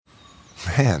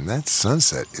Man, that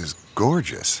sunset is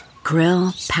gorgeous.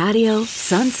 Grill, patio,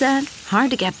 sunset.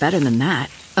 Hard to get better than that.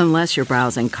 Unless you're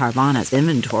browsing Carvana's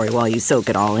inventory while you soak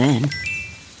it all in.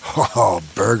 Oh,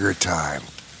 burger time.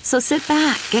 So sit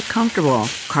back, get comfortable.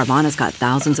 Carvana's got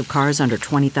thousands of cars under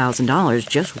 $20,000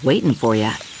 just waiting for you.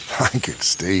 I could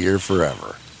stay here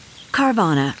forever.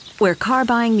 Carvana, where car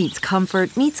buying meets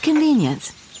comfort meets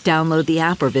convenience. Download the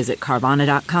app or visit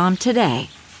Carvana.com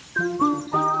today.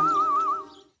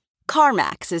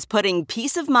 CarMax is putting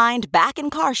peace of mind back in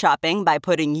car shopping by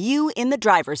putting you in the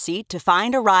driver's seat to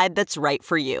find a ride that's right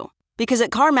for you. Because at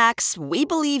CarMax, we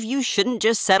believe you shouldn't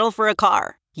just settle for a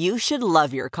car. You should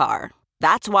love your car.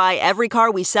 That's why every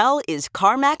car we sell is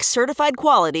CarMax certified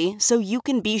quality, so you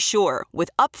can be sure with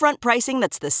upfront pricing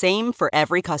that's the same for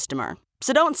every customer.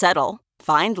 So don't settle.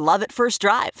 Find love at first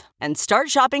drive and start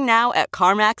shopping now at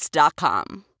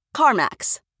CarMax.com.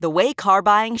 CarMax, the way car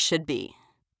buying should be.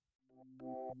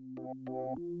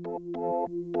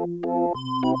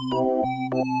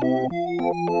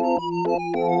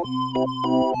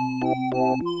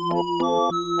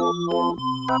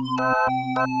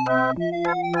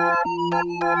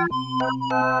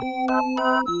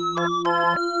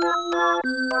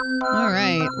 All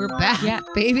right, we're back, Yeah.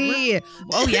 baby.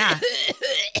 Oh yeah.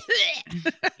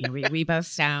 Yeah, we both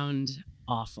sound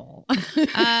awful.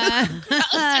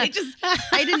 I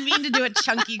didn't mean to do a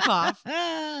chunky cough.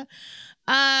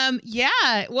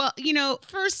 Yeah. Well,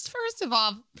 first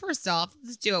off,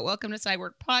 let's do it. Welcome to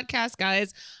Sidework Podcast,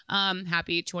 guys.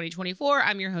 Happy 2024.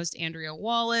 I'm your host, Andrea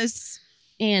Wallace.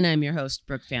 And I'm your host,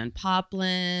 Brooke Van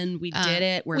Poplin. We did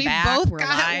it. We're back. We're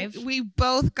alive. We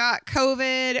both got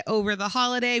COVID over the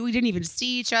holiday. We didn't even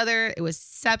see each other. It was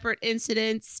separate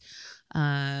incidents.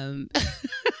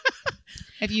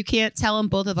 If you can't tell them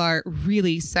both of our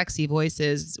really sexy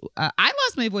voices, I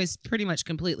lost my voice pretty much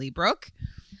completely. Brooke?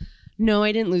 No,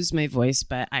 I didn't lose my voice,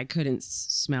 but I couldn't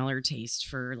smell or taste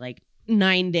for like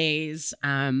 9 days.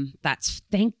 That's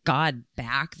thank God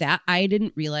back. That I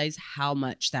didn't realize how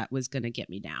much that was going to get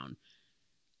me down.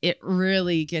 It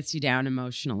really gets you down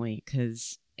emotionally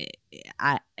because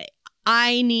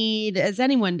I need, as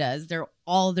anyone does,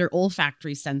 all their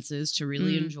olfactory senses to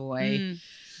really enjoy.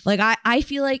 Like I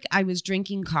feel like I was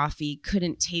drinking coffee,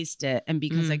 couldn't taste it. And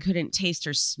because I couldn't taste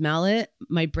or smell it,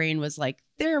 my brain was like,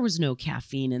 there was no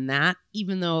caffeine in that,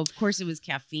 even though of course it was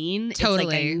caffeine. Totally.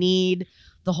 It's like I need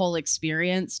the whole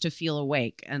experience to feel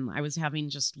awake. And I was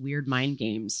having just weird mind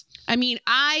games. I mean,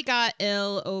 I got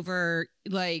ill over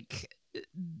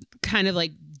kind of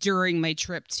like during my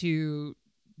trip to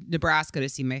Nebraska to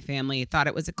see my family. I thought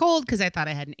it was a cold because I thought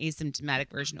I had an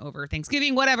asymptomatic version over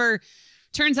Thanksgiving, whatever.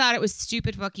 Turns out it was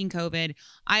stupid fucking COVID.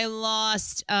 I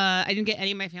didn't get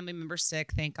any of my family members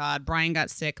sick, thank God. Brian got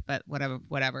sick, but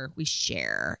whatever. We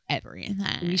share everything.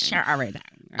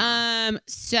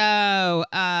 So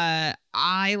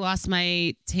I lost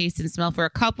my taste and smell for a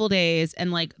couple days,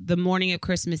 and like the morning of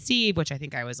Christmas Eve, which I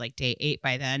think I was like day 8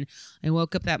 by then, I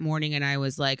woke up that morning and I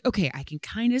was like, okay, I can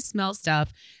kind of smell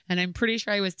stuff. And I'm pretty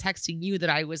sure I was texting you that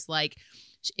I was like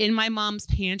in my mom's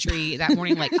pantry that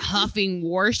morning, like huffing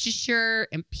Worcestershire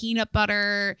and peanut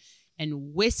butter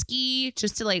and whiskey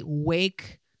just to like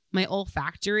wake my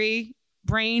olfactory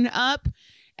brain up.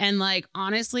 And like,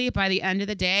 honestly, by the end of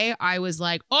the day, I was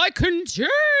like, I can taste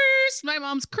my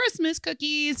mom's Christmas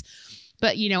cookies.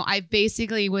 But, I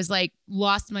basically was like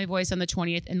lost my voice on the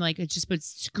 20th and like it just been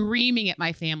screaming at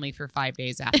my family for 5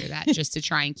 days after that just to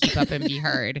try and keep up and be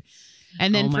heard.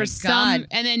 And then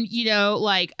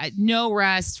no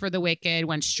rest for the wicked,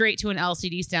 went straight to an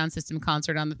LCD Sound System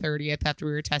concert on the 30th after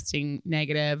we were testing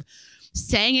negative,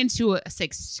 sang into a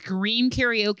scream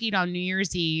karaoke on New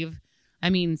Year's Eve. I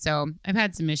mean, so I've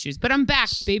had some issues, but I'm back,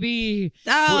 baby.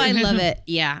 Oh, I love it.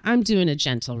 Yeah, I'm doing a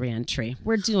gentle reentry.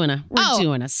 We're doing a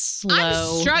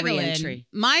slow reentry.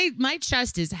 My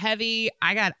chest is heavy.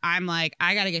 I got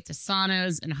to get to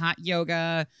saunas and hot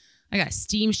yoga. I got a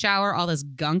steam shower, all this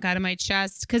gunk out of my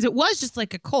chest because it was just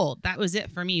like a cold. That was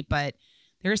it for me. But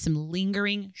there is some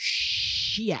lingering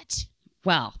shit.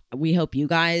 Well, we hope you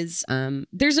guys,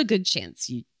 there's a good chance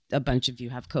a bunch of you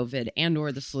have COVID and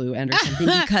or the flu and or something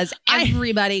because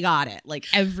everybody got it. Like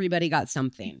everybody got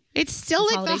something. It's still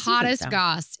like the hottest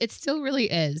goss. It still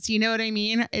really is. You know what I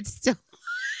mean? It's still...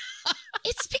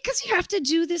 It's because you have to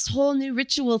do this whole new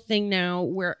ritual thing now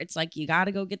where it's like you got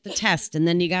to go get the test and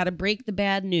then you got to break the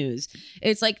bad news.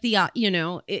 It's like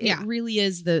it really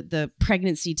is the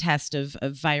pregnancy test of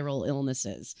viral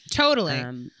illnesses. Totally.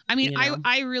 I mean,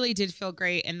 I really did feel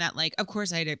great in that, like, of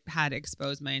course I had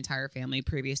exposed my entire family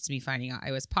previous to me finding out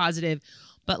I was positive.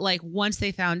 But like once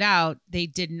they found out, they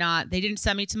didn't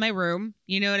send me to my room.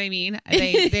 You know what I mean?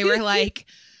 They were like,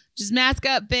 Just mask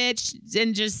up, bitch,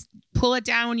 and just pull it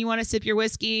down when you want to sip your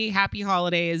whiskey. Happy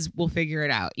holidays. We'll figure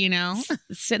it out, you know?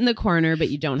 Sit in the corner, but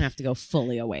you don't have to go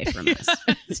fully away from us.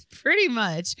 Pretty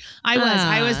much.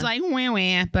 I was like, wah,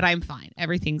 wah, but I'm fine.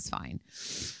 Everything's fine.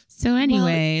 So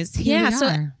anyways, here we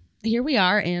are. Here we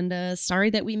are. And sorry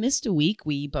that we missed a week.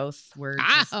 We both were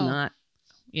just not.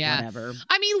 Yeah. Whatever.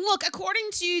 I mean, look, according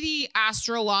to the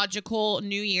astrological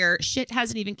new year, shit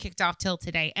hasn't even kicked off till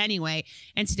today anyway.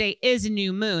 And today is a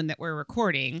new moon that we're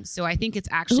recording. So I think it's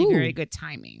actually very good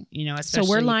timing, you know, especially.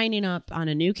 So we're lining up on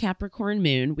a new Capricorn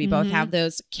moon. We both have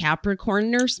those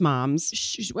Capricorn nurse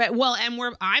moms. Well, and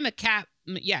I'm a Cap.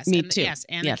 Yes. Me and, too. Yes.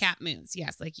 And the Cap moons.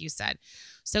 Yes. Like you said.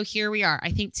 So here we are.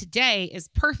 I think today is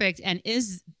perfect and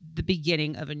is the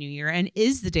beginning of a new year and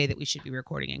is the day that we should be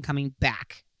recording and coming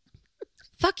back.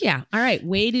 Fuck yeah. All right.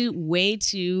 Way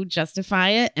to justify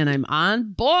it. And I'm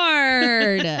on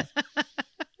board.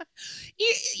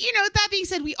 You know, that being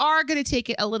said, we are going to take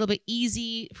it a little bit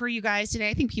easy for you guys today.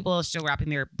 I think people are still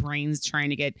wrapping their brains trying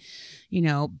to get, you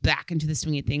know, back into the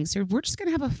swing of things. So we're just going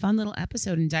to have a fun little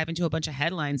episode and dive into a bunch of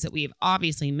headlines that we've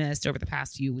obviously missed over the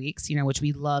past few weeks, you know, which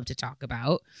we love to talk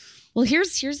about. Well,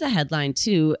 here's the headline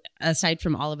too. Aside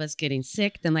from all of us getting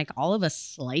sick, then like all of us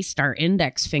sliced our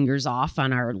index fingers off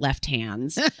on our left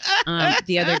hands.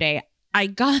 The other day, I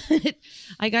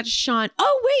got Sean.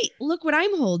 Oh wait, look what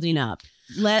I'm holding up.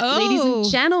 Ladies and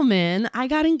gentlemen, I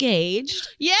got engaged.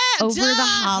 Yeah, over the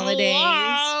holidays.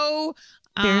 Hello.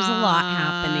 There's a lot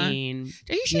happening.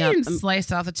 Are you sure you didn't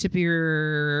slice off the tip of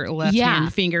your left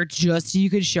hand finger just so you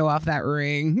could show off that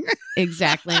ring?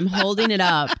 Exactly. I'm holding it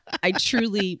up. I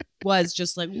truly was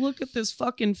just like, look at this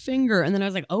fucking finger. And then I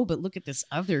was like, oh, but look at this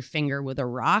other finger with a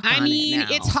rock on it now. I mean,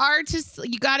 it's hard to,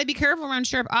 you got to be careful around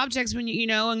sharp objects when you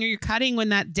know, when you're cutting, when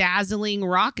that dazzling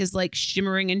rock is like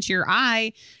shimmering into your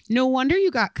eye. No wonder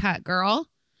you got cut, girl.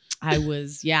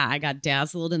 I got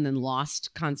dazzled and then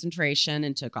lost concentration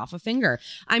and took off a finger.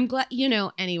 I'm glad, you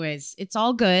know, anyways, it's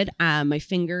all good. My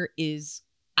finger is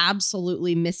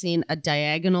absolutely missing a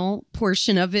diagonal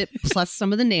portion of it, plus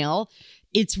some of the nail.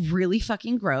 It's really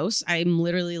fucking gross. I'm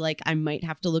literally like, I might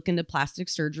have to look into plastic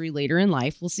surgery later in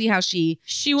life. We'll see how she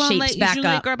won't shapes back up.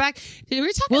 Let grow back.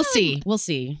 We'll see. We'll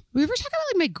see. We ever talk about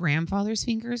like my grandfather's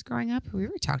fingers growing up? Have we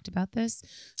ever talked about this?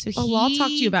 So I'll talk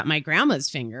to you about my grandma's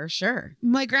finger. Sure.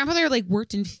 My grandfather like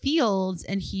worked in fields,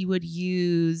 and he would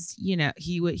use, you know,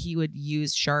 he would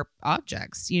use sharp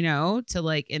objects, you know, to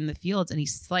like in the fields, and he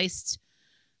sliced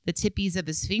the tippies of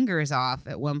his fingers off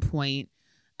at one point.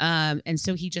 And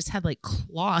so he just had like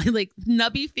like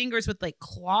nubby fingers with like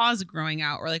claws growing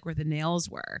out, or like where the nails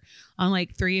were on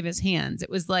like 3 of his hands. It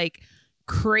was like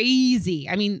crazy.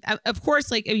 I mean, of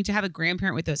course, like, I mean, to have a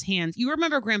grandparent with those hands, you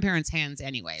remember grandparents' hands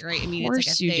anyway, right? I mean, of course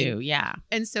it's like a thing. Do. Yeah.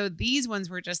 And so these ones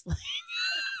were just like,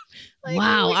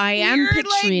 wow, weird, I am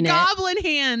picturing like, goblin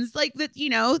hands, like that, you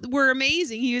know, were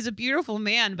amazing. He was a beautiful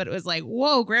man, but it was like,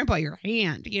 whoa, grandpa, your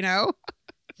hand, you know?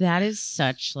 That is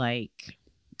such like,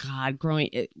 God,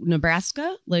 growing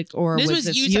Nebraska, like, or this was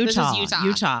this Utah? Utah? This is Utah.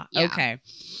 Utah. Yeah. Okay.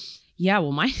 Yeah.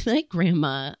 Well, my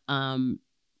grandma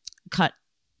cut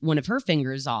one of her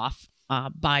fingers off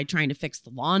by trying to fix the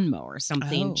lawnmower.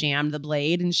 Something jammed the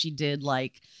blade, and she did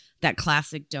like that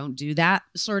classic "don't do that"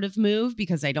 sort of move,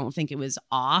 because I don't think it was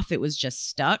off; it was just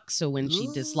stuck. So when she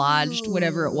dislodged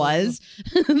whatever it was,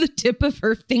 the tip of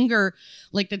her finger,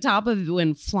 like the top of it,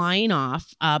 went flying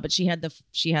off. But she had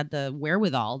the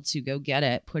wherewithal to go get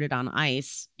it, put it on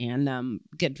ice, and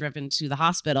get driven to the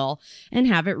hospital and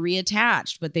have it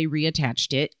reattached. But they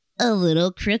reattached it a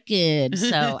little crooked.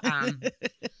 So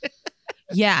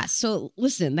yeah. So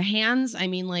listen, the hands, I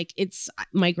mean, like, it's,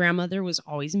 my grandmother was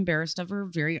always embarrassed of her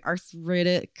very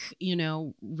arthritic, you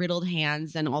know, riddled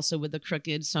hands, and also with the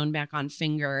crooked sewn back on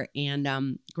finger. And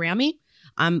Grammy,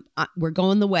 we're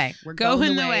going the way. We're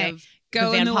going the way of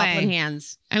the Van Poppelen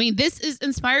hands. I mean, this is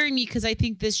inspiring me, because I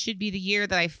think this should be the year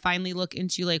that I finally look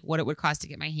into like what it would cost to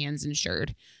get my hands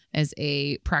insured as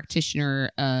a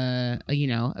practitioner, you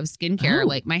know, of skincare.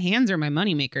 Like, my hands are my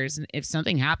money makers, and if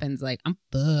something happens, like, I'm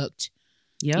booked.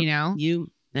 Yep. You know?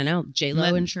 I know.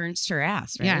 J-Lo insurance to her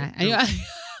ass, right? Yeah.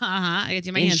 I get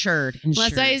to my hands. Insured.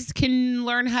 Unless I can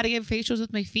learn how to get facials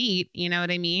with my feet. You know what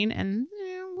I mean? And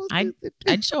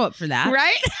I'd show up for that.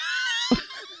 Right?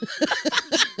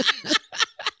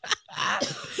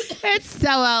 It's so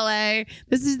LA.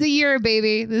 This is the year,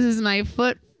 baby. This is my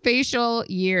foot facial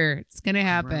year. It's gonna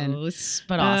happen. Gross,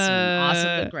 but awesome.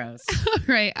 Awesome, but gross.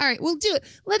 All right. We'll do it.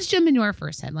 Let's jump into our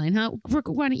first headline. Huh?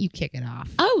 Why don't you kick it off?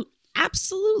 Oh,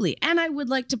 absolutely. And I would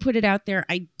like to put it out there.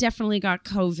 I definitely got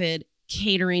COVID.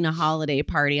 catering a holiday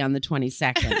party on the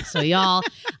 22nd. So y'all,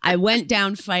 I went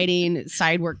down fighting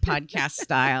Sidework podcast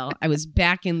style. I was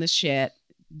back in the shit,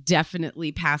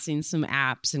 definitely passing some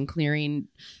apps and clearing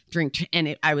drink.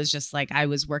 And I was just like, I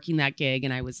was working that gig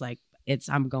and I was like,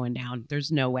 I'm going down.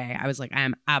 There's no way. I was like, I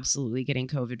am absolutely getting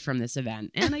COVID from this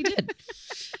event. And I did.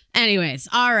 Anyways.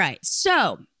 All right.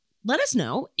 So let us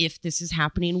know if this is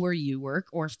happening where you work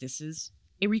or if this is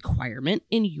a requirement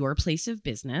in your place of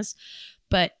business.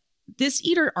 But this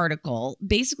Eater article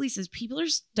basically says people are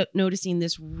noticing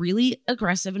this really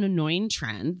aggressive and annoying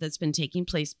trend that's been taking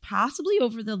place possibly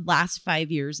over the last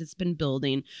 5 years. It's been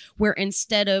building where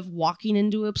instead of walking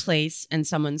into a place and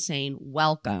someone saying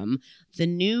welcome, the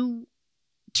new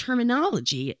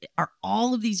terminology are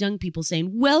all of these young people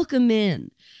saying welcome in,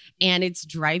 and it's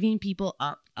driving people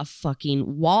up a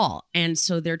fucking wall. And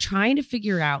so they're trying to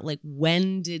figure out like,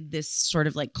 when did this sort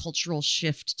of like cultural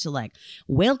shift to like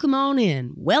welcome on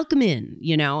in, welcome in,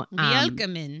 you know,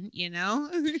 welcome in, you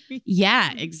know.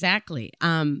 Yeah, exactly.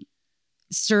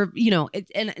 Serve, you know,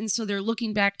 and so they're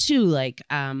looking back to like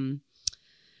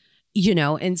you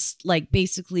know, and like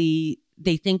basically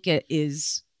they think it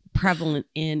is prevalent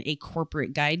in a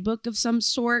corporate guidebook of some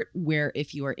sort, where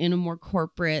if you are in a more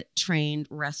corporate trained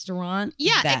restaurant,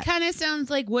 it kind of sounds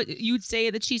like what you would say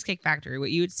at the Cheesecake Factory,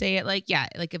 what you would say at like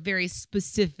a very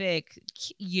specific,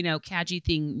 you know, catchy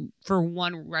thing for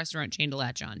one restaurant chain to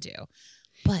latch onto.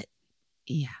 But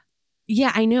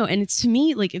yeah, I know. And it's, to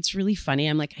me, like, it's really funny.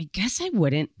 I'm like, I guess I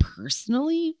wouldn't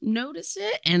personally notice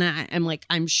it. And I'm like,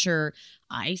 I'm sure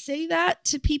I say that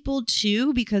to people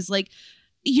too, because like,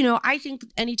 you know, I think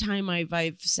anytime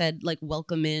I've said like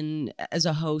welcome in as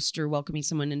a host or welcoming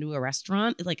someone into a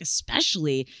restaurant, like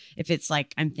especially if it's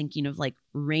like I'm thinking of like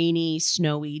rainy,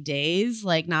 snowy days,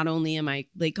 like not only am I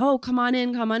like, oh, come on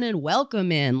in,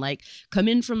 welcome in, like come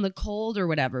in from the cold or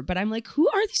whatever. But I'm like, who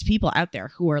are these people out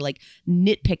there who are like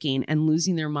nitpicking and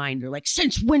losing their mind? Or like,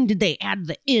 since when did they add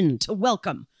the in to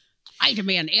welcome? I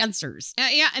demand answers.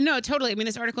 Yeah, no, totally. I mean,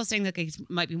 this article is saying that it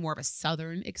might be more of a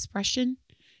Southern expression,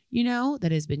 you know,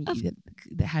 that has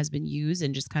been used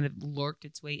and just kind of lurked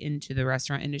its way into the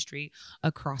restaurant industry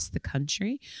across the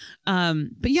country.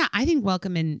 But yeah, I think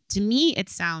welcome in, to me, it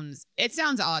sounds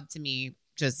odd to me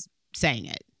just saying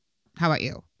it. How about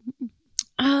you?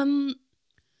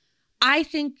 I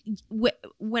think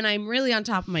when I'm really on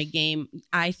top of my game,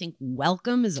 I think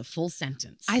welcome is a full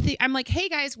sentence. I'm like, hey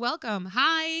guys, welcome.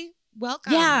 Hi,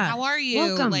 welcome. Yeah, how are you?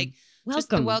 Welcome. Like, welcome. Just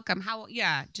the welcome.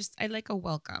 I like a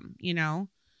welcome, you know?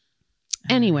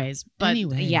 Anyways,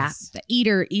 yeah, the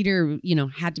eater, you know,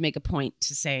 had to make a point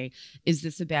to say, is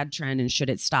this a bad trend and should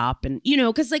it stop? And, you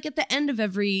know, because like at the end of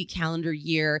every calendar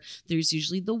year, there's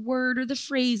usually the word or the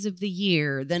phrase of the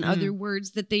year, then other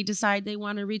words that they decide they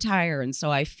want to retire. And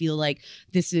so I feel like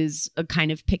this is a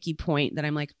kind of picky point that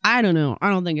I'm like, I don't know. I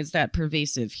don't think it's that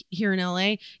pervasive. Here in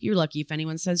LA, you're lucky if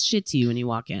anyone says shit to you when you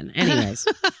walk in. Anyways.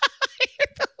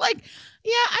 Like,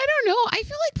 yeah, I don't know. I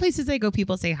feel like places I go,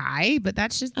 people say hi, but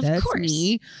that's course.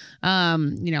 me.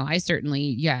 You know, I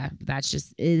certainly,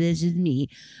 this is me.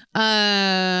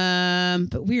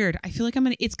 But weird. I feel like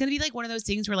it's gonna be like one of those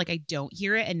things where like I don't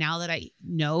hear it, and now that I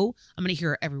know, I'm gonna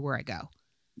hear it everywhere I go.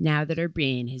 Now that our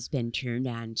brain has been turned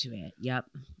on to it. Yep.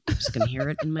 I'm just going to hear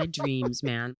it in my dreams,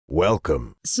 man.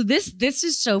 Welcome. So this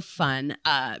is so fun.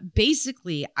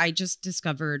 Basically, I just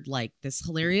discovered like this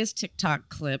hilarious TikTok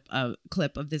clip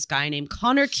of this guy named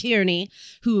Connor Kearney,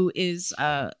 who is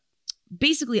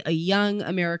basically a young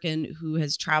American who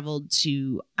has traveled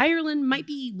to Ireland, might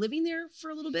be living there for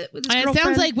a little bit with his girlfriend. It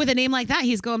sounds like with a name like that,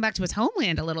 he's going back to his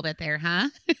homeland a little bit there, huh?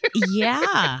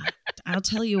 Yeah. I'll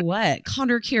tell you what,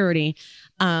 Connor Kearney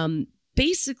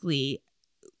basically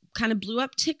kind of blew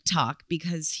up TikTok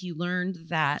because he learned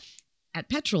that at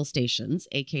petrol stations,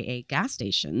 aka gas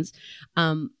stations,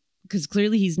 because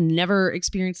clearly he's never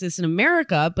experienced this in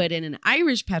America, but in an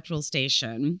Irish petrol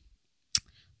station,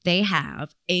 they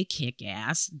have a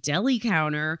kick-ass deli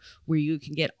counter where you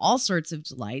can get all sorts of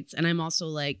delights. And I'm also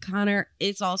like, Connor,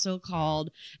 it's also called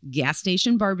gas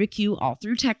station barbecue all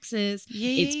through Texas.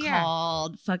 It's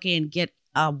called fucking get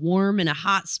a warm and a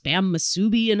hot spam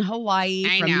masubi in Hawaii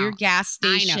from your gas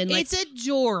station. I know. Like, it's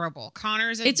adorable.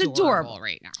 Connor's adorable. It's adorable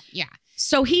right now. Yeah.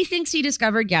 So he thinks he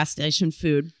discovered gas station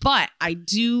food, but I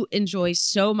do enjoy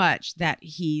so much that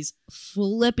he's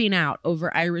flipping out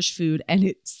over Irish food, and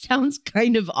it sounds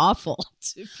kind of awful.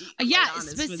 To be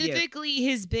honest specifically,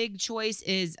 his big choice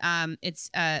is it's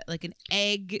like an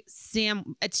egg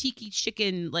a tiki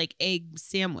chicken like egg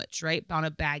sandwich, right, on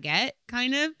a baguette,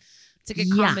 kind of. It's It's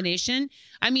like a combination.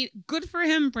 I mean, good for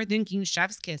him for thinking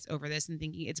chef's kiss over this and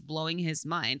thinking it's blowing his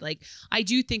mind. Like, I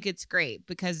do think it's great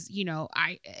because, you know,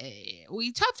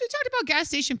 we talked about gas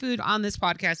station food on this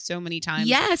podcast so many times.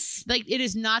 Yes. Like, it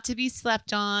is not to be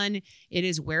slept on. It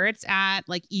is where it's at.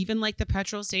 Like, even like the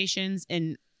petrol stations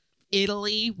in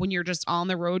Italy, when you're just on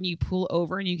the road and you pull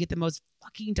over and you get the most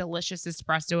fucking delicious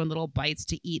espresso and little bites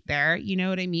to eat there. You know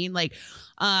what I mean? Like,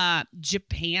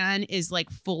 Japan is like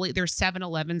fully, there's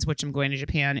 7-Elevens, which I'm going to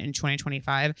Japan in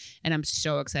 2025. And I'm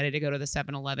so excited to go to the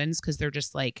 7-Elevens because they're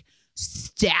just like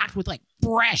stacked with like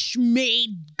fresh made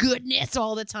goodness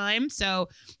all the time. So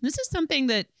this is something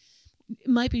that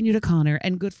might be new to Connor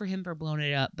and good for him for blowing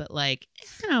it up, but like,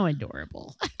 how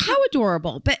adorable. How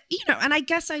adorable. But, you know, and I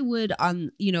guess I would,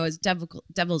 as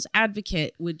devil's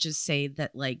advocate, would just say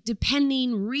that, like,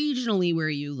 depending regionally where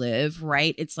you live,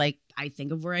 right? It's like, I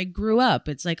think of where I grew up.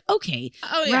 It's like, okay,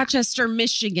 Rochester,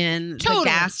 Michigan, the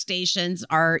gas stations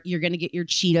you're going to get your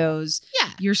Cheetos,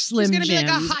 your Slim Jims. It's going to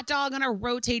be like a hot dog on a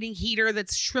rotating heater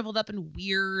that's shriveled up and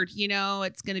weird, you know?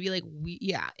 It's going to be like,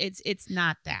 it's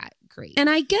not that great. And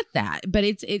I get that, but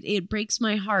it breaks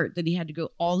my heart that he had to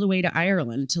go all the way to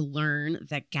Ireland to learn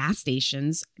that gas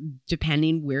stations,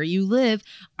 depending where you live,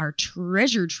 are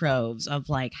treasure troves of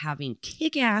like having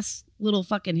kick-ass little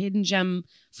fucking hidden gem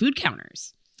food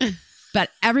counters.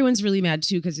 But everyone's really mad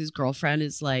too because his girlfriend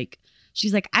is like,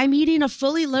 she's like, I'm eating a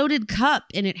fully loaded cup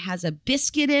and it has a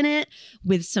biscuit in it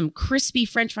with some crispy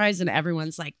French fries, and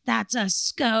everyone's like, that's a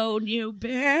scone, you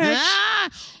bitch.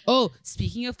 Oh,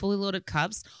 speaking of fully loaded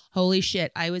cups, holy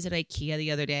shit! I was at IKEA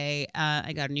the other day.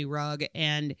 I got a new rug,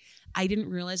 and I didn't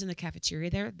realize in the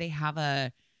cafeteria there they have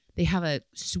a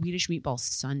Swedish meatball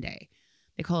sundae.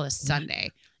 They call it a sundae.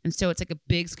 And so it's like a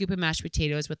big scoop of mashed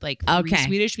potatoes with like 3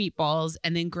 Swedish meatballs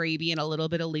and then gravy and a little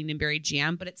bit of lingonberry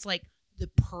jam. But it's like the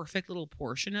perfect little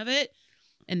portion of it.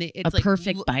 And it's like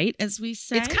perfect bite, as we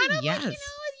say. It's kind of like, you know,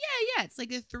 yeah. It's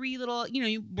like a 3 little, you know,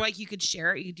 you could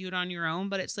share it. You could do it on your own.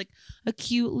 But it's like a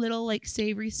cute little like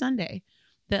savory sundae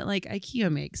that like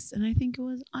IKEA makes. And I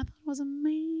thought it was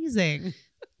amazing.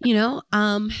 You know,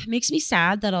 makes me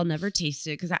sad that I'll never taste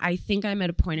it because I think I'm at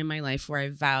a point in my life where I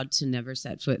vowed to never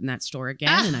set foot in that store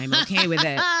again, and I'm okay with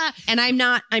it. And I'm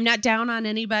not down on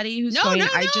anybody who's going.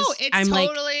 I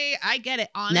get it.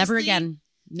 Honestly, never again.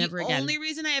 The only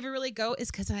reason I ever really go is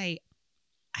because I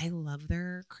love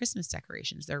their Christmas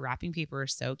decorations. Their wrapping paper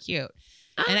is so cute.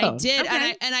 And I did,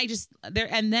 and I just there,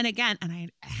 and then again, and I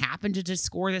happened to just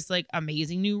score this like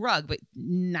amazing new rug. But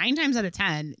 9 times out of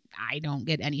 10, I don't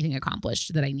get anything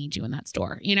accomplished that I need to in that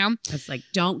store. You know, it's like,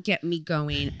 don't get me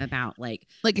going about like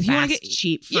if you want to get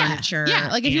cheap furniture,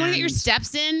 like if you want to get your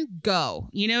steps in, go.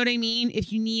 You know what I mean?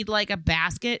 If you need like a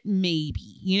basket, maybe.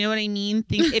 You know what I mean?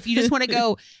 If you just want to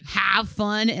go have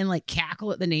fun and like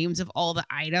cackle at the names of all the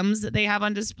items that they have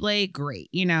on display, great.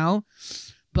 You know.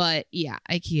 But yeah,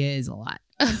 IKEA is a lot.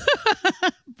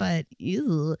 But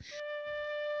ew.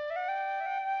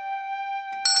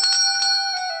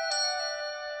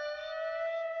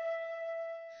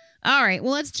 All right,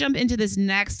 well, let's jump into this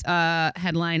next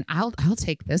headline. I'll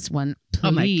take this one, please.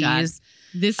 Oh my God.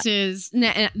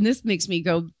 This makes me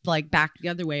go like back the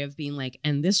other way of being like,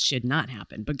 and this should not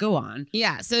happen, but go on.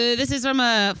 Yeah. So this is from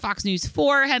a Fox News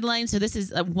 4 headline. So this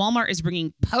is Walmart is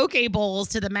bringing poke bowls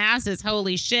to the masses.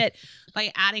 Holy shit.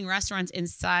 By adding restaurants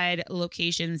inside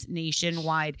locations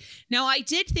nationwide. Now, I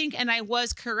did think, and I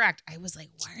was correct. I was like,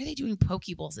 why are they doing poke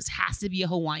bowls? This has to be a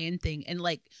Hawaiian thing. And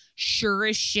like, sure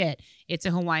as shit, it's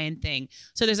a Hawaiian thing.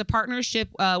 So there's a partnership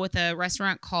with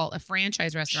a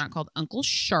franchise restaurant called Uncle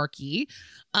Sharky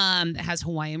that has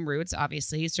Hawaiian roots,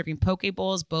 obviously, serving poke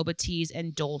bowls, boba teas,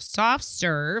 and Dole soft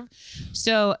serve.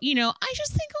 So, you know, I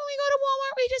just think when we go to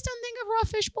Walmart, we just don't think of raw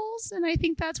fish bowls. And I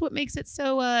think that's what makes it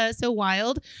so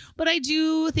wild. But I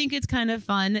do think it's kind of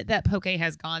fun that poke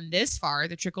has gone this far.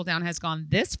 The trickle down has gone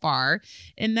this far,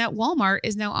 and that Walmart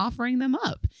is now offering them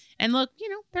up. And look, you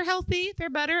know, they're healthy. They're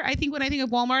better. I think when I think of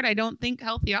Walmart, I don't think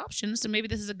healthy options. So maybe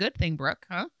this is a good thing, Brooke,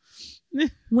 huh?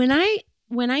 When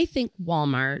I think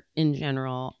Walmart in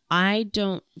general, I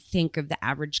don't think of the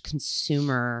average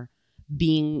consumer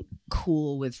being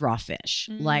cool with raw fish.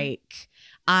 Mm-hmm. Like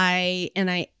I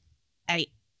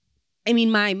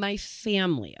mean, my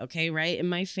family, okay, right? And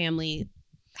my family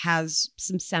has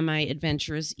some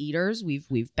semi-adventurous eaters.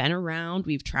 We've been around,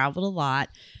 we've traveled a lot,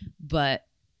 but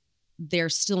they're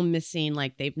still missing,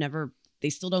 like they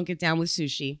still don't get down with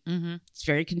sushi. Mm-hmm. It's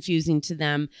very confusing to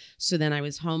them. So then I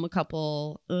was home a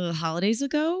couple holidays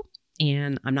ago,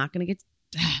 and I'm not going to get...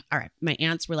 All right. My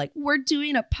aunts were like, we're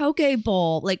doing a poke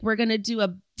bowl. Like, we're going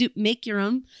to make your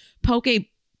own poke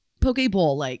poke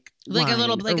bowl, like a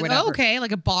little, like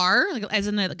like a bar, like as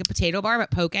in like a potato bar,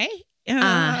 but poke.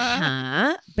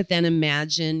 But then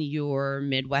imagine your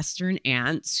Midwestern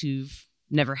aunts who've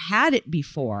never had it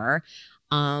before.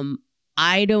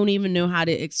 I don't even know how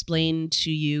to explain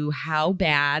to you how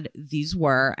bad these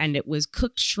were. And it was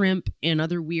cooked shrimp and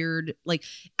other weird, like,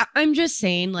 I'm just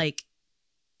saying, like,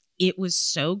 it was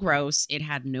so gross. It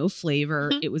had no flavor.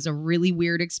 It was a really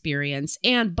weird experience.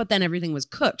 But then everything was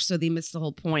cooked. So they missed the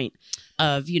whole point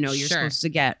of, you're supposed to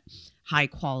get high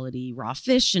quality raw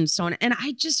fish and so on. And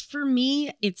for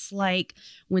me, it's like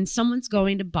when someone's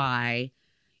going to buy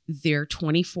their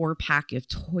 24 pack of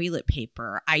toilet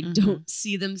paper, I don't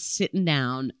see them sitting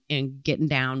down and getting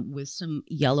down with some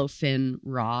yellowfin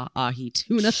raw ahi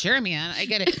tuna. Sure, man. I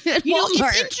get it.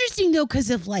 It's interesting though, because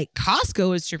if like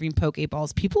Costco is serving poke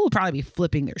balls, people will probably be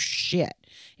flipping their shit.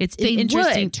 It's an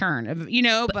interesting turn of,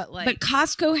 but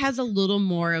Costco has a little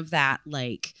more of that,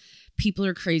 like, people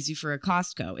are crazy for a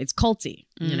Costco. It's culty,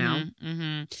 you know?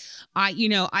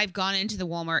 I've gone into the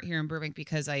Walmart here in Burbank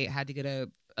because I had to get a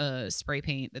spray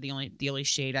paint, the only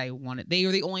shade I wanted. They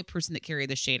were the only person that carried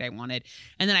the shade I wanted.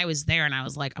 And then I was there and I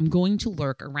was like, I'm going to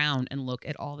lurk around and look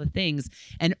at all the things.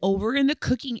 And over in the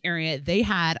cooking area, they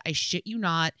had, I shit you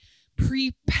not,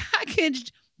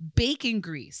 pre-packaged bacon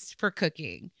grease for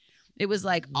cooking. It was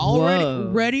like already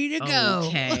ready to go.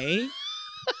 Okay.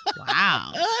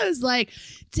 Wow. I was like,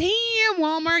 damn,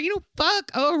 Walmart, you don't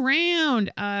fuck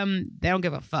around. They don't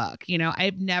give a fuck.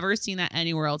 I've never seen that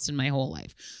anywhere else in my whole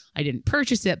life. I didn't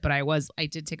purchase it, but I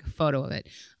did take a photo of it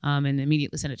and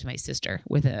immediately sent it to my sister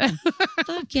with it.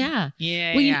 Fuck yeah.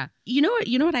 Yeah. Well, yeah. You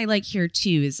know what I like here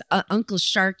too is Uncle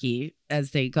Sharky,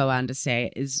 as they go on to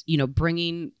say, is,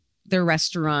 bringing their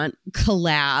restaurant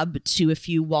collab to a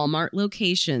few Walmart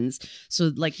locations.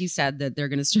 So like you said, that they're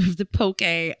going to serve the poke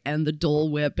and the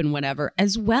Dole Whip and whatever,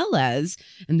 as well as,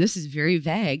 and this is very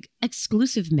vague,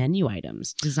 exclusive menu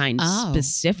items designed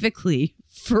specifically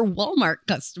for Walmart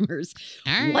customers.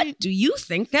 All right. What do you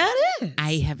think that is?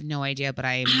 I have no idea, but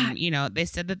they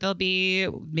said that there'll be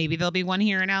one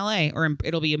here in LA or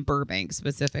it'll be in Burbank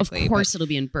specifically. Of course it'll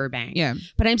be in Burbank. Yeah.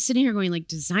 But I'm sitting here going like,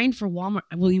 designed for Walmart.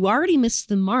 Well, you already missed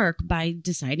the mark by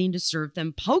deciding to serve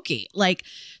them poke. Like,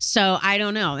 so I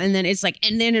don't know. And then it's like,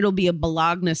 and then it'll be a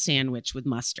Bologna sandwich with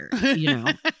mustard,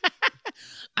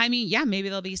 I mean, yeah, maybe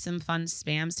there'll be some fun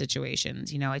spam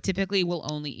situations. I typically will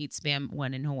only eat spam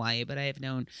when in Hawaii, but I have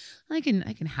known I can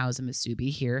house a musubi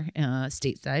here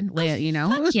stateside. Fuck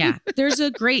yeah. There's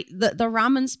a great the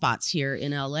ramen spots here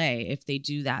in LA if they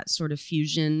do that sort of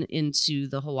fusion into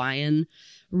the Hawaiian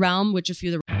realm, which a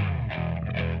few of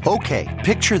the Okay,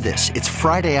 picture this. It's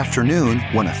Friday afternoon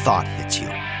when a thought hits you.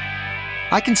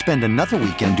 I can spend another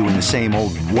weekend doing the same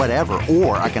old whatever,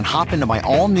 or I can hop into my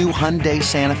all-new Hyundai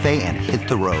Santa Fe and hit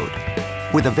the road.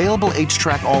 With available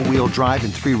H-Track all-wheel drive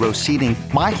and 3-row seating,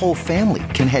 my whole family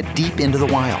can head deep into the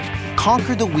wild.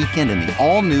 Conquer the weekend in the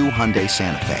all-new Hyundai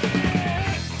Santa Fe.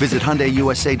 Visit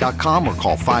HyundaiUSA.com or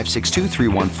call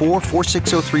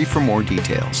 562-314-4603 for more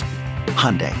details.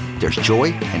 Hyundai, there's joy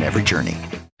in every journey.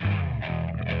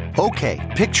 Okay,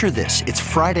 picture this. It's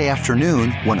Friday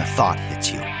afternoon when a thought hits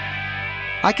you.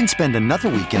 I can spend another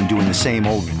weekend doing the same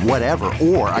old whatever,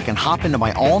 or I can hop into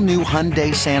my all-new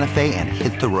Hyundai Santa Fe and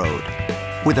hit the road.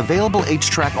 With available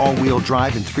H-Track all-wheel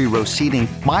drive and 3-row seating,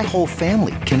 my whole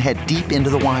family can head deep into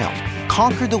the wild.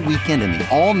 Conquer the weekend in the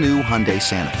all-new Hyundai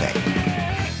Santa Fe.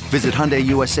 Visit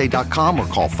HyundaiUSA.com or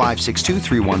call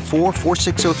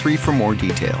 562-314-4603 for more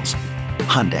details.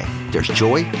 Hyundai, there's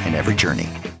joy in every journey.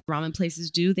 ramen places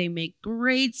do, they make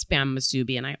great spam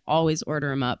musubi, and I always order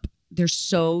them up. They're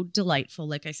so delightful.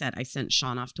 Like I said, I sent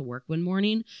Sean off to work one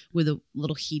morning with a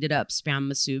little heated up spam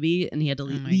musubi, and he had to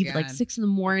leave at like 6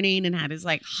 a.m. and had his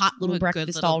like hot little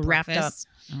breakfast all wrapped up.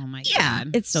 Oh my God. Yeah,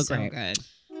 it's so great. Good.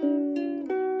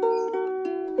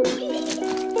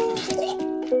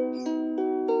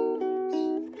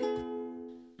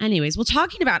 Anyways, well,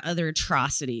 talking about other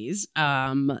atrocities,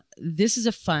 this is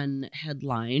a fun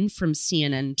headline from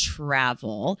CNN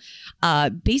Travel.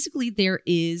 Basically, there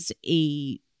is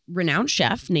a renowned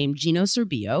chef named Gino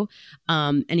Cerbillo,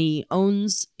 and he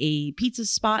owns a pizza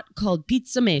spot called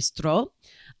Pizza Maestro.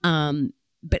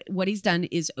 But what he's done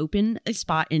is open a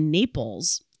spot in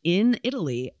Naples in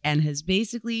Italy and has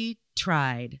basically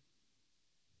tried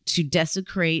to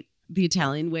desecrate the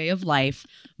Italian way of life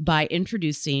by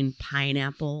introducing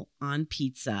pineapple on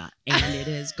pizza. And it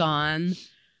has gone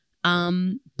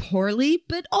poorly,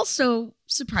 but also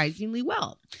surprisingly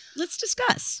well. Let's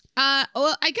discuss.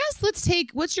 Well, I guess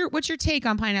what's your take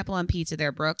on pineapple on pizza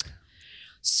there, Brooke?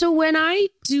 So when I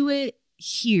do it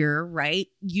here, right?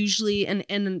 Usually, and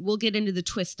we'll get into the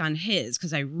twist on his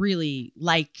because I really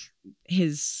like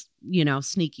his,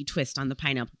 sneaky twist on the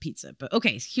pineapple pizza. But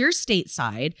okay, here's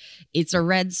stateside. It's a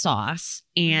red sauce.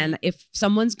 And if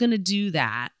someone's going to do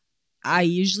that, I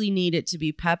usually need it to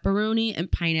be pepperoni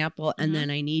and pineapple. And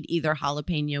then I need either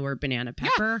jalapeno or banana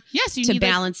pepper to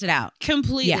balance it out.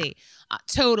 Completely. Yeah.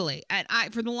 Totally. And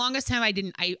for the longest time, I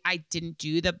didn't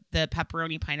do the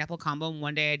pepperoni pineapple combo. And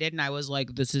one day I did. And I was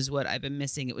like, this is what I've been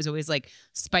missing. It was always like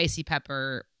spicy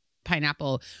pepper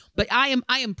pineapple, but I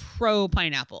am pro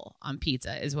pineapple on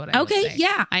pizza is what I would say.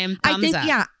 Yeah. I am thumbs up.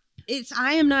 Yeah.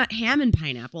 I am not ham and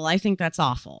pineapple. I think that's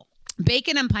awful.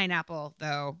 Bacon and pineapple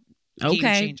though. Game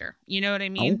changer. You know what I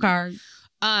mean? Okay.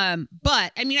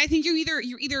 But I mean, I think you're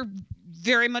either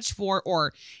very much for,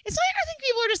 or it's like, I think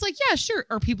people are just like, yeah, sure.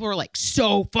 Or people are like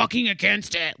so fucking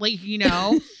against it. Like,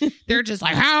 they're just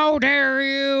like, how dare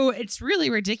you? It's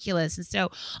really ridiculous. And so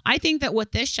I think that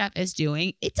what this chef is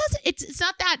doing, it's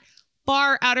not that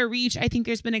far out of reach. I think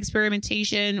there's been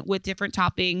experimentation with different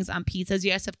toppings on pizzas.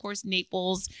 Yes, of course,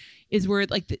 Naples is where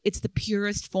it's the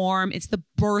purest form. It's the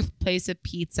birthplace of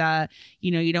pizza.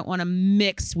 You don't want to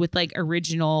mix with like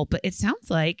original, but it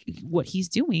sounds like what he's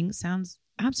doing sounds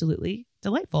absolutely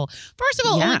delightful. First of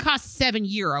all, it only costs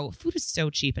 €7. Food is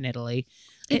so cheap in Italy.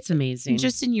 It's amazing.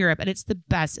 Just in Europe, and it's the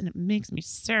best, and it makes me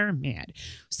so mad.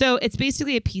 So it's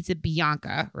basically a pizza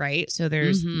bianca, right? So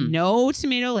there's no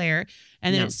tomato layer,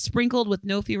 and then it's sprinkled with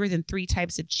no fewer than 3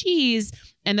 types of cheese,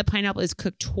 and the pineapple is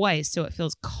cooked twice, so it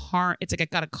feels it's like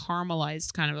it got a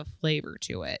caramelized kind of a flavor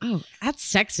to it. Oh, that's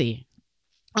sexy.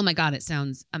 Oh my God, it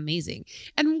sounds amazing.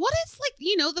 And what is like,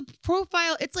 the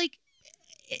profile, it's like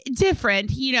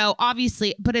different,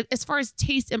 obviously, but as far as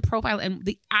taste and profile and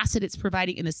the acid it's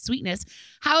providing and the sweetness,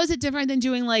 how is it different than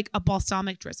doing like a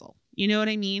balsamic drizzle? You know what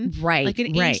I mean? Right. Like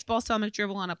an aged balsamic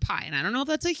drizzle on a pie. And I don't know if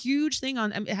that's a huge thing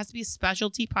it has to be a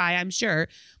specialty pie, I'm sure,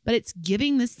 but it's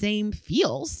giving the same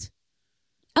feels.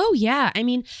 Oh, yeah. I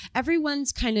mean,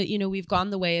 everyone's kind of, we've gone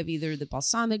the way of either the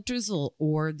balsamic drizzle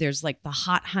or there's like the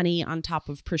hot honey on top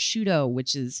of prosciutto,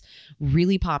 which is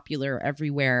really popular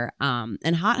everywhere.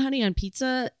 And hot honey on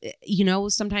pizza,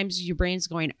 sometimes your brain's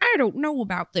going, I don't know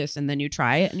about this. And then you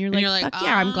try it and you're like, fuck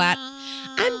yeah, I'm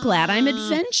glad I'm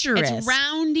adventurous. It's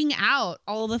rounding out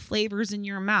all the flavors in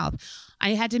your mouth.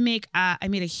 I had to I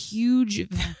made a huge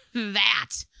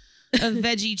vat of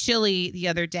veggie chili the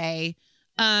other day.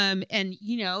 And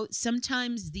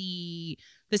sometimes the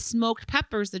smoked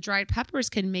peppers, the dried peppers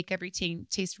can make everything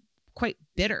taste quite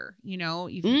bitter,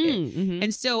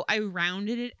 and so I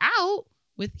rounded it out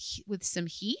with some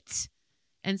heat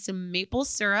and some maple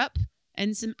syrup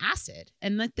and some acid.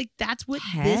 And like that's what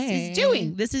this is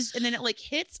doing. And then it like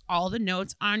hits all the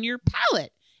notes on your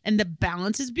palate and the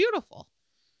balance is beautiful.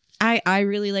 I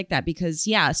really like that because,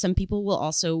 some people will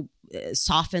also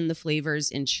soften the flavors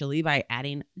in chili by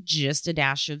adding just a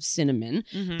dash of cinnamon.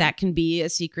 That can be a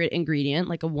secret ingredient,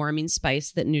 like a warming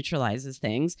spice that neutralizes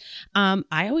things.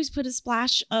 I always put a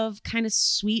splash of kind of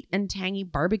sweet and tangy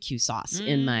barbecue sauce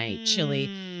in my chili,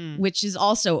 which is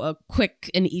also a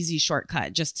quick and easy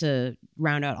shortcut just to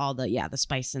round out all the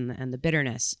spice and the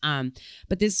bitterness.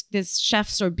 But this chef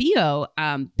Sorbio,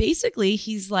 basically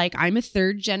he's like, I'm a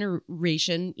 3rd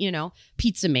generation,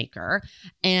 pizza maker.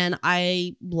 And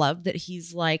I love that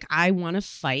he's like, I want to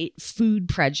fight food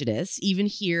prejudice, even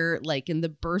here, like in the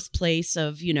birthplace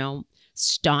of,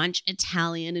 staunch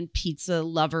Italian and pizza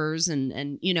lovers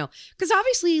and because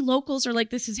obviously locals are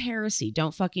like, this is heresy.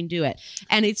 Don't fucking do it.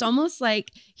 And it's almost like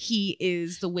he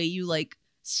is the way you like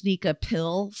sneak a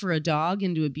pill for a dog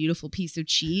into a beautiful piece of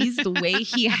cheese, the way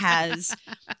he has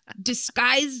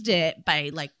disguised it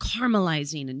by like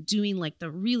caramelizing and doing like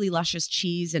the really luscious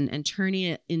cheese and turning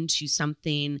it into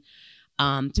something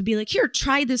to be like, here,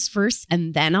 try this first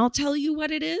and then I'll tell you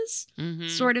what it is,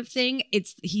 sort of thing.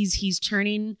 He's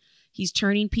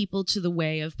turning people to the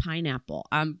way of pineapple.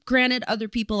 Granted, other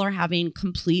people are having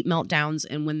complete meltdowns,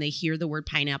 and when they hear the word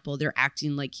pineapple, they're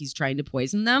acting like he's trying to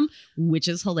poison them, which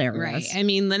is hilarious. Right. I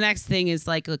mean, the next thing is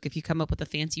like, look, if you come up with a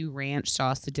fancy ranch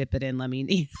sauce to dip it in, let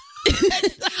me.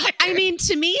 I mean,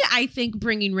 to me, I think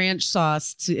bringing ranch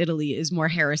sauce to Italy is more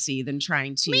heresy than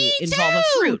trying to involve a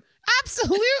fruit.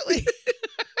 Absolutely.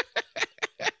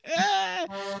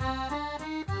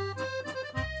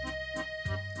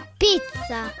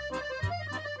 Pizza.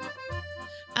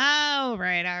 All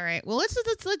right. Well, let's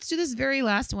do this very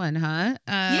last one, huh?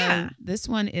 This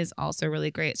one is also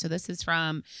really great. So this is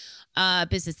from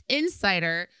Business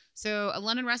Insider. So a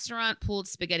London restaurant pulled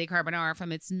spaghetti carbonara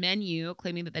from its menu,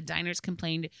 claiming that the diners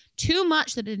complained too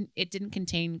much that it didn't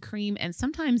contain cream and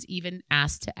sometimes even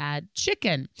asked to add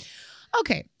chicken.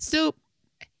 Okay, so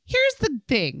Here's the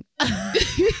thing.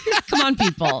 Come on,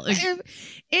 people. A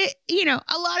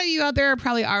lot of you out there are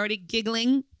probably already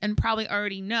giggling and probably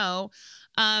already know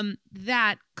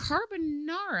that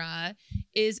carbonara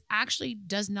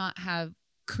does not have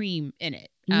cream in it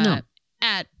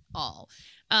at all.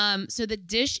 So the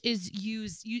dish it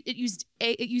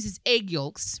uses egg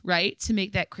yolks, right, to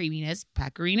make that creaminess.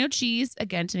 Pecorino cheese,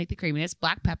 again, to make the creaminess.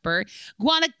 Black pepper,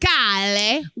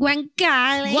 guanciale,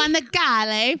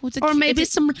 or maybe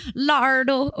some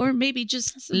lardo, or maybe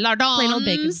just lardons, plain old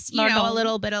bacon. A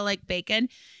little bit of like bacon.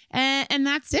 And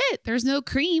that's it. There's no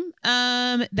cream.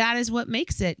 That is what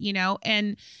makes it,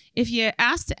 And if you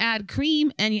ask to add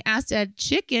cream and you ask to add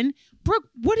chicken, Brooke,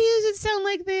 what does it sound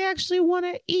like they actually want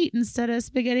to eat instead of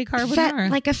spaghetti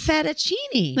carbonara? Like a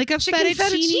fettuccine. Like a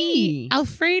fettuccine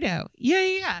Alfredo.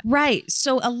 Yeah. Right.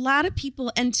 So a lot of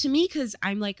people, and to me, because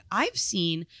I'm like, I've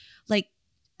seen like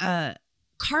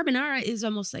carbonara is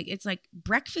almost like, it's like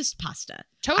breakfast pasta.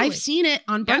 Totally. I've seen it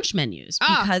on brunch menus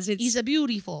because it's a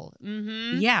beautiful.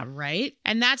 Mm-hmm. Yeah, right.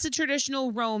 And that's a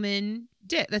traditional Roman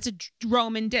dish. That's a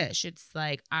Roman dish. It's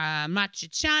like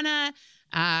matriciana,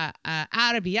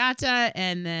 arrabbiata,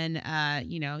 and then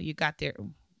you got there.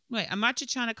 Wait, a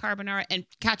matriciana carbonara and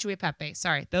cacio e pepe.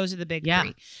 Sorry, those are the big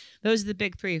three. Those are the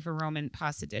big three for Roman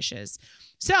pasta dishes.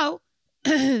 So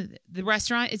the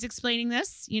restaurant is explaining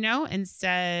this, and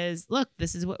says, look,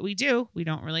 this is what we do. We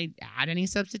don't really add any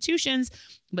substitutions,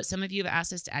 but some of you have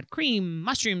asked us to add cream,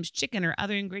 mushrooms, chicken, or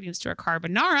other ingredients to our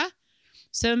carbonara.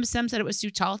 Some said it was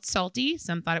too salty.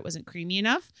 Some thought it wasn't creamy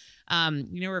enough.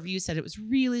 Reviews said it was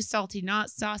really salty, not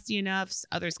saucy enough.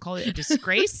 Others called it a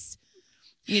disgrace.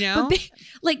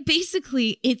 But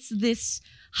basically, it's this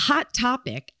hot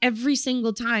topic every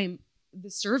single time the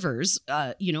servers,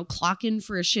 clock in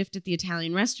for a shift at the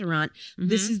Italian restaurant. Mm-hmm.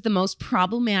 This is the most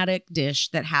problematic dish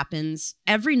that happens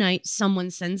every night. Someone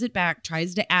sends it back,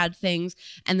 tries to add things,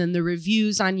 and then the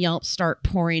reviews on Yelp start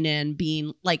pouring in,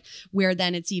 being like, where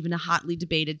then it's even a hotly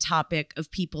debated topic of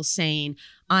people saying,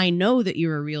 I know that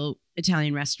you're a real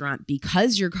Italian restaurant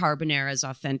because your carbonara is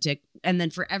authentic. And then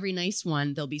for every nice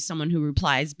one, there'll be someone who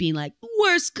replies being like,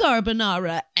 worst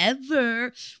carbonara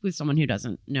ever, with someone who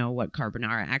doesn't know what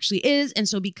carbonara actually is. And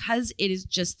so because it is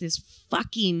just this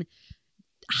fucking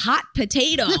hot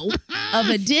potato of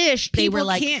a dish, they were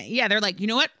like, they're like, you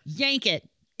know what? Yank it.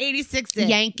 86 it.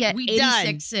 Yank it. We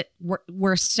 86 done. it.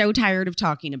 We're so tired of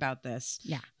talking about this.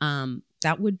 Yeah.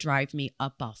 That would drive me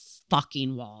up a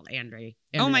fucking wall, Andre.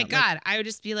 Oh my God. I would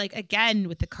just be like, again,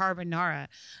 with the carbonara.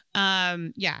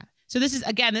 Yeah. So this is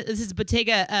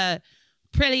Bottega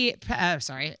Prelibato.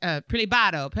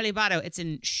 It's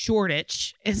in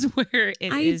Shoreditch is where it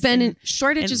is. I've been in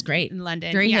Shoreditch is great. In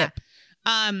London. Very hip.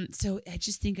 So I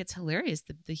just think it's hilarious,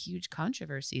 the huge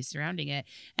controversy surrounding it.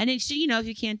 And it's, if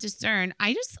you can't discern,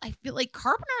 I feel like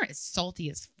carbonara is salty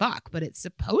as fuck, but it's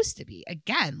supposed to be.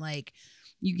 Again, like,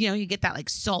 you get that like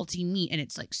salty meat and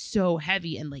it's like so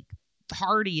heavy and like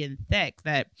hearty and thick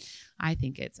that I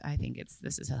think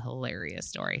this is a hilarious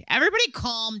story. Everybody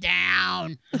calm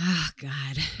down. Oh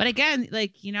God. But again,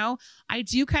 like, I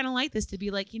do kind of like this to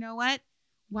be like, you know what?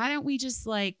 Why don't we just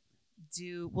we'll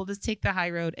just take the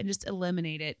high road and just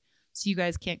eliminate it so you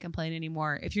guys can't complain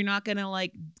anymore. If you're not going to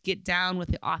like get down with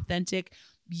the authentic,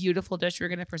 beautiful dish we're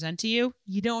going to present to you,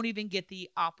 you don't even get the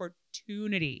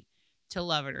opportunity to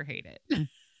love it or hate it.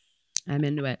 I'm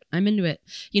into it. And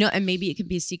maybe it could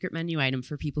be a secret menu item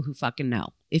for people who fucking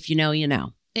know. If you know, you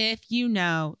know. If you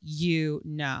know, you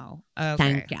know. Okay.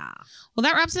 Thank ya. Well,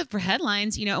 that wraps up for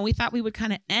headlines, and we thought we would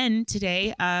kind of end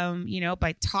today,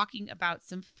 by talking about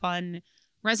some fun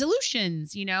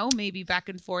resolutions, maybe back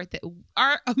and forth that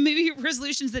are maybe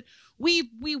resolutions that we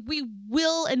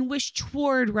will and wish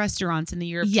toward restaurants in the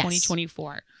year of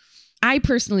 2024. I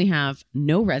personally have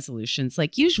no resolutions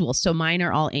like usual, so mine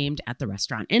are all aimed at the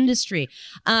restaurant industry.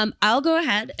 I'll go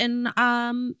ahead and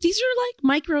these are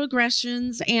like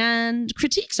microaggressions and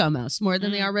critiques almost more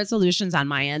than they are resolutions on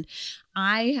my end.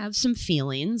 I have some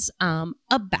feelings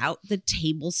about the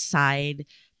table side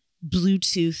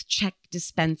Bluetooth check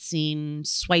dispensing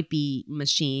swipey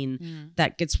machine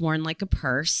that gets worn like a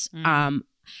purse.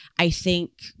 I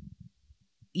think,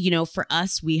 for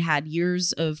us, we had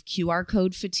years of QR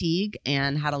code fatigue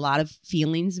and had a lot of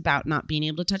feelings about not being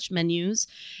able to touch menus.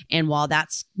 And while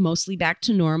that's mostly back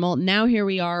to normal, now here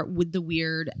we are with the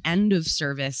weird end of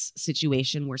service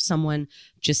situation where someone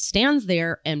just stands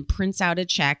there and prints out a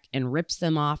check and rips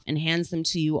them off and hands them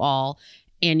to you all.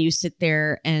 And you sit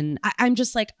there and I'm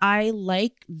just like,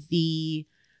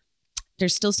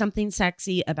 there's still something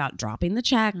sexy about dropping the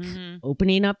check,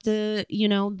 opening up the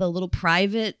little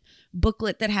private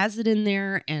booklet that has it in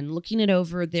there and looking it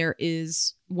over. There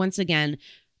is, once again,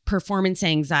 performance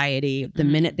anxiety the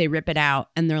minute they rip it out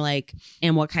and they're like,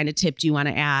 and what kind of tip do you want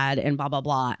to add and blah, blah,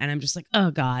 blah. And I'm just like,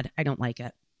 oh God, I don't like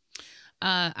it.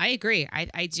 I agree.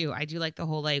 I do like the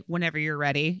whole like whenever you're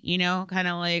ready, you know, kind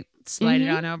of like slide it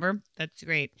on over. That's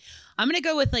great. I'm gonna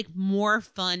go with like more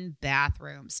fun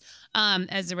bathrooms.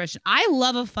 As a restaurant, I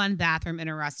love a fun bathroom in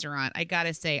a restaurant. I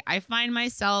gotta say, I find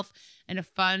myself in a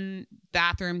fun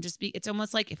bathroom. It's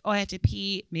almost like if I have to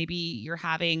pee, maybe you're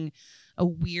having a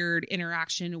weird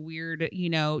interaction, a weird, you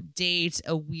know, date,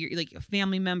 a weird, like a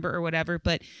family member or whatever.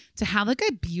 But to have like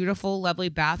a beautiful, lovely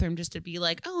bathroom, just to be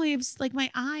like, oh, I have like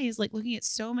my eyes like looking at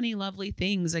so many lovely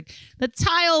things, like the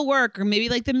tile work, or maybe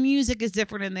like the music is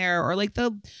different in there, or like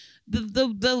the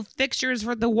fixtures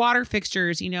for the water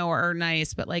fixtures, you know, are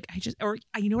nice. But like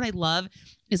you know what I love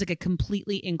is like a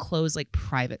completely enclosed like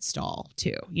private stall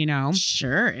too, you know?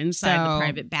 Sure. Inside the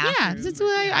private bathroom. Yeah. That's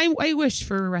what I wish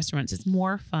for restaurants. It's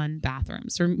more fun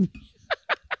bathrooms.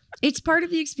 It's part of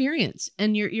the experience,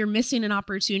 and you're missing an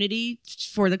opportunity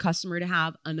for the customer to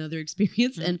have another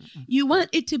experience, and you want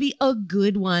it to be a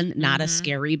good one, not a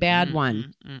scary bad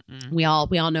one. We all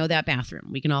know that bathroom.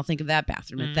 We can all think of that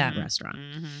bathroom at that restaurant.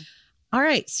 All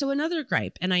right. So another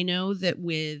gripe, and I know that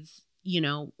with, you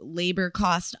know, labor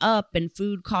cost up and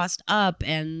food cost up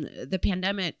and the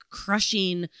pandemic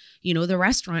crushing, you know, the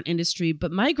restaurant industry,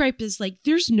 but my gripe is like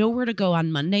there's nowhere to go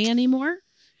on Monday anymore.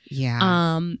 Yeah.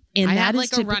 And I that have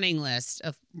is like a running list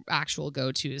of actual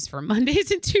go-tos for Mondays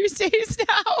and Tuesdays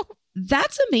now.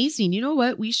 That's amazing. You know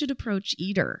what? We should approach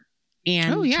Eater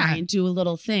and try and do a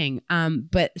little thing.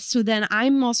 But so then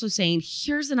I'm also saying,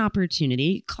 here's an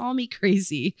opportunity. Call me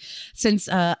crazy. Since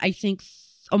I think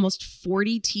almost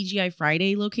 40 TGI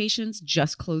Friday locations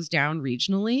just closed down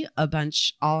regionally, a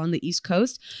bunch all on the East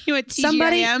Coast. You know what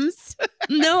TGIMs?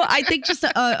 No, I think just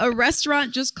a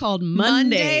restaurant just called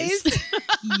Mondays.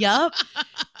 Yup.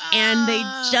 And they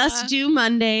just do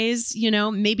Mondays. You know,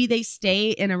 maybe they stay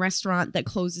in a restaurant that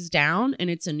closes down and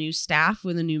it's a new staff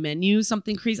with a new menu,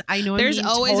 something crazy. I know there's I'm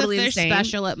always totally a fish insane.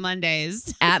 special at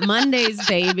Mondays. At Mondays,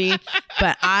 baby.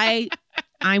 But I'm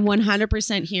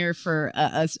 100% here for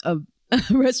a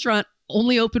restaurant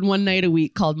only open one night a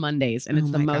week called Mondays, and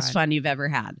it's the most fun you've ever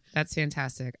had. That's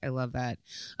fantastic. I love that.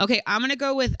 Okay, I'm gonna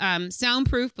go with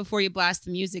soundproof before you blast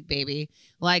the music, baby.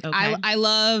 Like I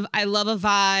love a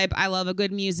vibe. I love a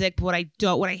good music. But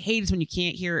what I hate is when you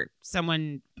can't hear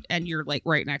someone and you're like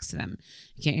right next to them.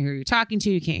 You can't hear who you're talking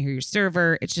to. You can't hear your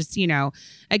server. It's just, you know,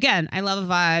 again, I love a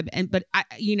vibe, but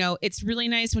you know, it's really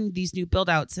nice when these new build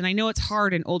outs, and I know it's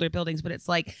hard in older buildings, but it's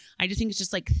like I just think it's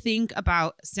just like think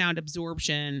about sound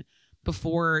absorption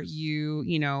before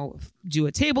you know, do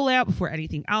a table layout, before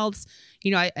anything else.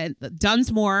 You know, I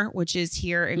Dunsmore, which is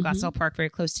here in Glassell Park, very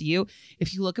close to you.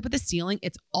 If you look up at the ceiling,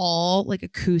 it's all like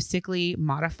acoustically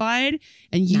modified,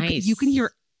 and you can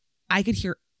hear. I could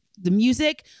hear the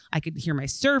music. I could hear my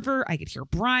server. I could hear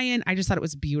Brian. I just thought it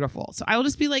was beautiful. So I will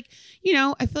just be like, you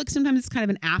know, I feel like sometimes it's kind of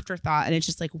an afterthought, and it's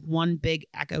just like one big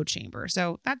echo chamber.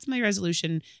 So that's my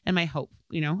resolution and my hope.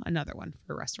 You know, another one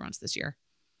for restaurants this year.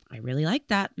 I really like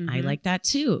that. I like that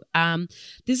too.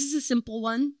 This is a simple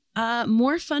one.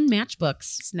 More fun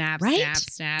matchbooks. Snap. Who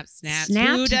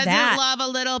to doesn't that. love a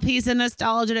little piece of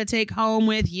nostalgia to take home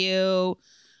with you?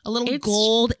 A little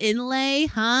gold inlay,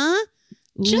 huh?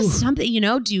 Just something, you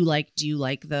know. Do you like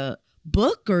the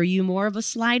book, or are you more of a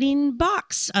sliding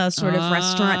box sort of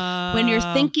restaurant? When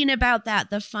you're thinking about that,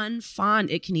 the fun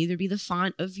font, it can either be the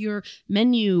font of your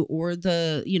menu or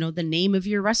the, you know, the name of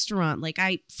your restaurant. Like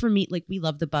for me, like we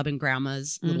love the Bub and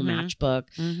Grandma's little matchbook.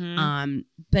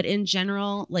 But in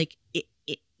general, like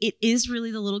it is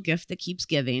really the little gift that keeps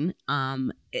giving.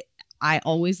 I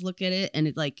always look at it and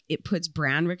it puts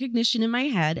brand recognition in my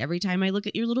head every time I look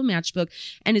at your little matchbook,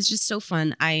 and it's just so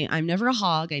fun. I'm never a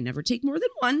hog. I never take more than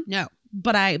one. No,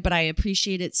 but I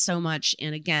appreciate it so much.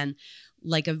 And again,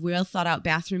 like a well thought out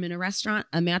bathroom in a restaurant,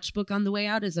 a matchbook on the way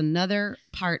out is another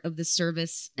part of the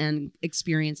service and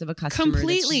experience of a customer.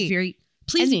 Completely. That's very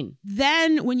pleasing. And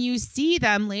then when you see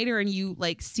them later and you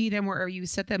like see them wherever you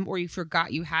set them, or you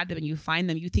forgot you had them and you find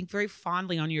them, you think very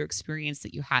fondly on your experience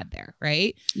that you had there,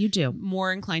 right? You do.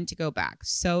 More inclined to go back.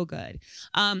 So good.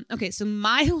 Okay, so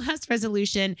my last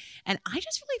resolution, and I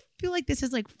just really feel like this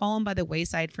has like fallen by the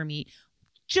wayside for me.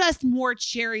 Just more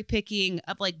cherry picking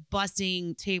of like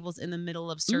bussing tables in the middle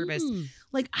of service.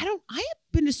 Like I have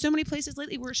been to so many places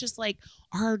lately where it's just like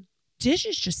our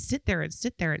dishes just sit there and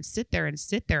sit there and sit there and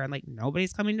sit there, and like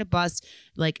nobody's coming to bus.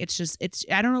 Like it's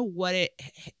I don't know what it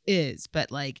is,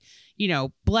 but like, you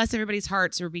know, bless everybody's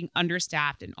hearts for being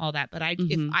understaffed and all that. But if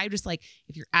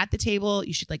you're at the table,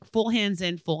 you should like full hands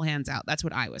in, full hands out. That's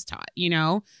what I was taught, you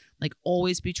know, like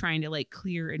always be trying to like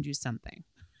clear and do something.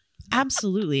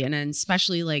 Absolutely. And then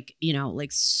especially like, you know,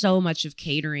 like so much of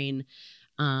catering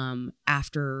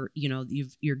after, you know,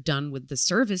 you're done with the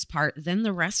service part, then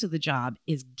the rest of the job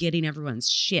is getting everyone's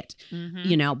shit,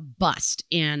 you know, bust.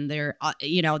 And there,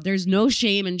 you know, there's no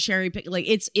shame in cherry pick. Like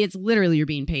it's literally you're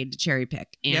being paid to cherry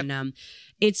pick. And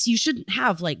you shouldn't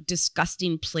have like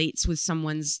disgusting plates with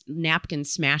someone's napkin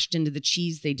smashed into the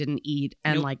cheese they didn't eat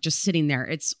and like just sitting there.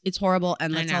 It's horrible.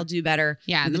 And let's all do better.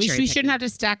 Yeah. We shouldn't have to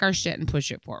stack our shit and push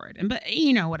it forward. But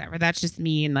you know, whatever. That's just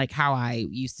me and like how I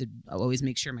used to always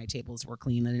make sure my tables were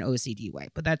clean in an OCD way.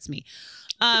 But that's me.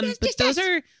 But those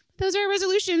are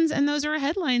resolutions and those are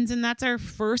headlines. And that's our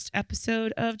first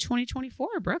episode of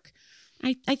 2024, Brooke.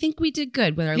 I think we did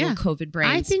good with our little COVID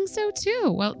brains. I think so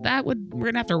too. Well, we're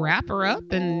going to have to wrap her up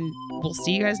and we'll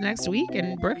see you guys next week.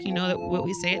 And Brooke, you know that what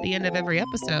we say at the end of every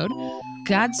episode.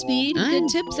 Godspeed. Good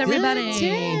tips, everybody. Good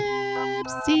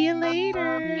tips. See you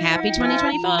later. Happy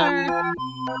 2024.